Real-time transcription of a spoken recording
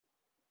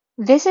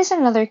This is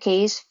another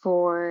case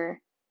for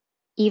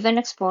even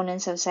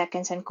exponents of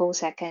seconds and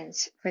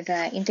cosecants for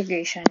the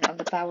integration of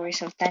the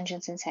powers of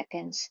tangents and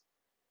seconds,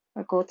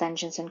 or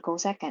cotangents and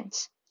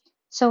cosecants.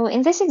 So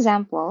in this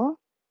example,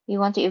 we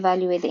want to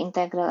evaluate the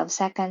integral of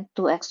secant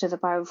 2x to the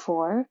power of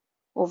 4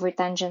 over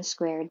tangent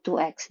squared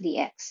 2x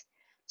dx.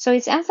 So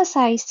it's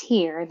emphasized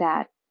here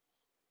that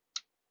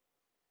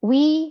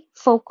we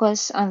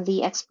focus on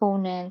the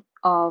exponent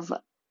of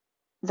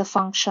the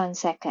function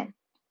secant.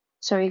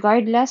 So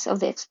regardless of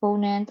the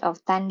exponent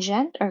of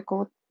tangent or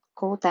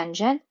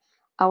cotangent,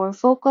 our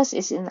focus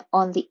is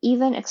on the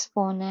even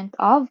exponent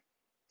of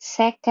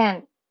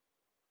secant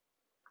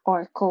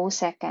or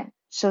cosecant.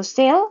 So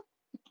still,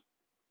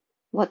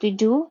 what we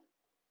do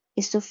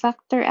is to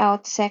factor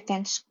out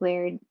secant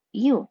squared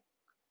u.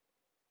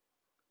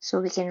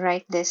 So we can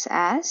write this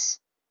as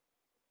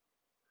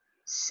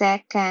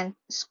secant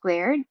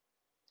squared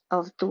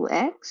of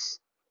 2x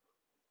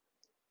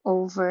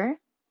over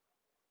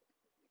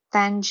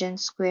tangent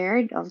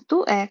squared of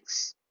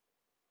 2x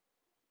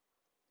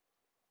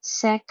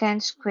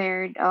secant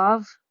squared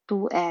of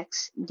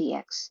 2x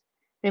dx.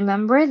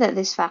 Remember that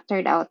this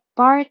factored out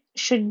part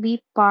should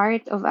be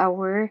part of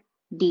our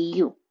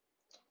du.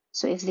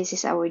 So if this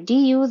is our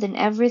du, then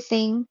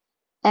everything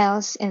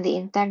else in the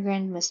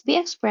integrand must be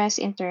expressed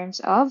in terms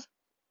of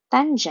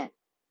tangent.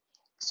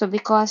 So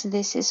because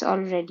this is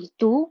already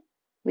 2,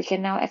 we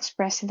can now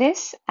express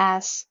this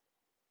as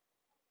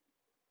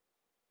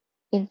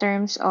in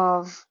terms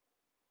of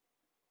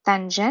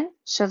tangent.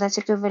 So that's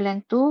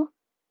equivalent to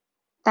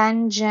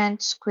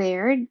tangent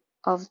squared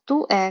of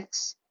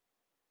 2x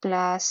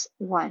plus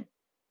 1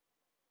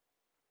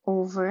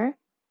 over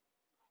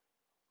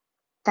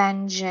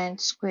tangent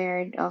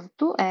squared of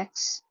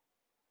 2x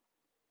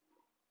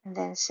and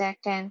then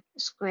secant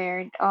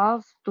squared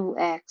of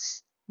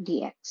 2x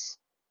dx.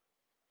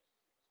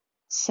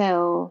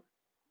 So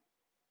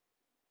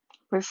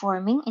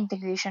performing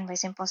integration by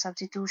simple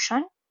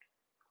substitution,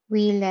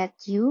 we let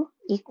u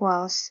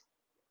equals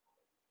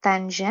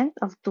tangent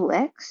of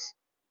 2x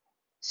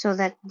so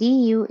that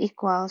du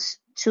equals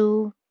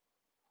 2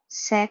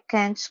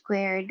 secant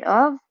squared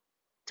of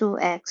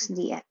 2x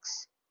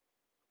dx.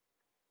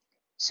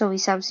 So we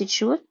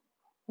substitute,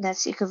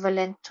 that's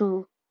equivalent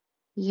to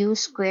u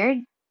squared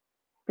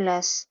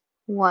plus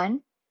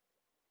 1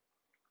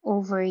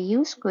 over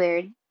u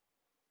squared,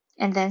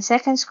 and then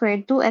secant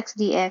squared 2x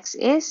dx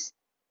is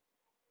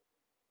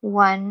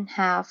 1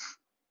 half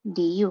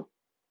du,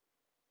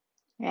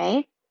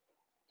 right?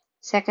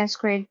 Secant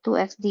squared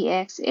 2x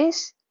dx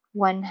is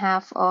 1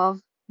 half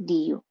of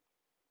du.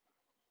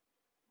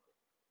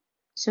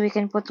 So we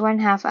can put 1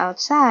 half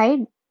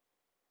outside,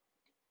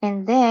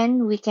 and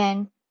then we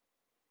can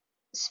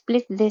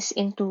split this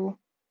into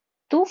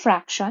two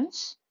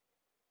fractions.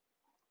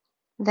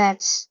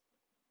 That's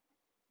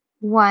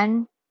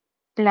 1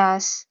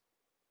 plus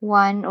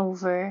 1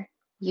 over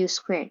u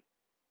squared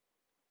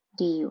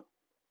du.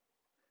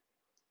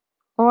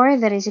 Or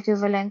that is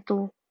equivalent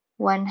to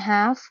 1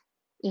 half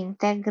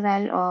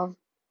integral of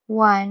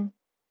 1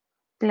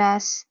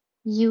 plus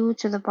u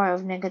to the power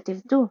of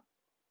negative 2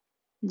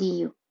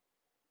 du.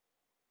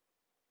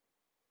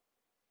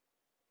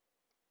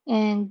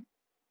 And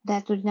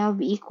that would now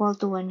be equal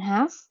to 1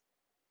 half.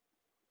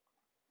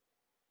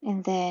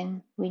 And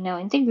then we now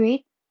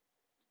integrate.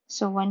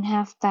 So 1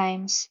 half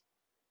times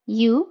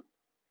u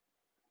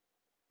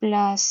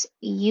plus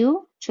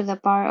u to the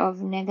power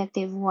of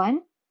negative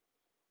 1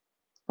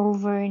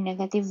 over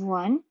negative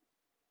 1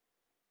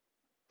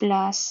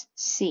 plus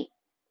c.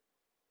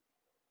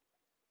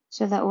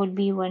 So that would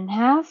be 1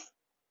 half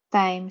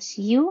times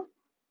u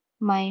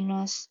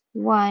minus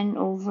 1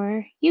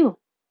 over u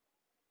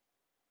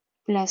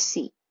plus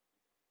c.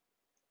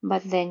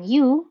 But then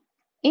u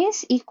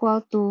is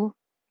equal to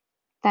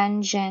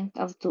tangent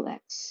of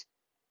 2x.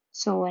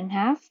 So 1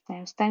 half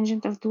times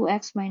tangent of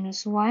 2x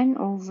minus 1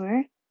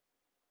 over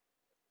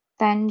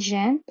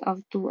tangent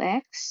of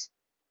 2x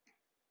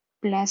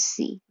plus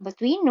c. But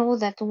we know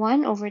that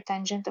 1 over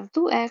tangent of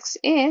 2x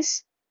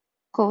is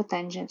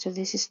cotangent. So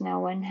this is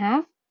now 1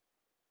 half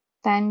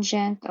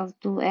tangent of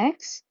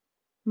 2x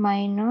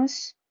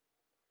minus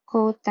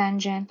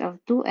cotangent of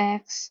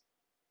 2x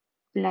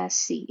plus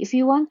c. If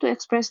you want to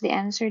express the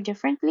answer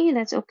differently,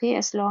 that's okay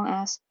as long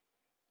as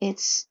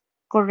it's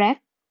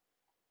correct.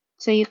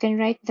 So you can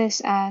write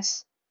this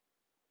as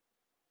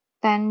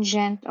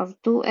tangent of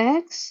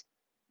 2x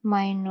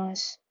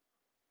minus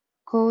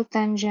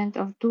cotangent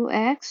of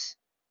 2x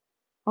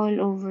all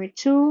over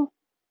 2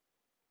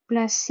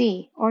 plus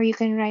c. Or you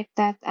can write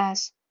that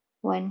as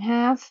 1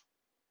 half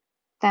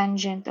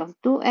tangent of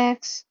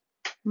 2x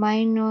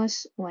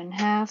minus 1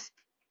 half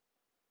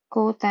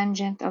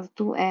cotangent of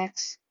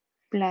 2x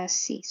plus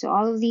c. So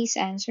all of these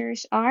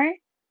answers are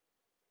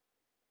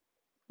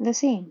the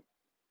same.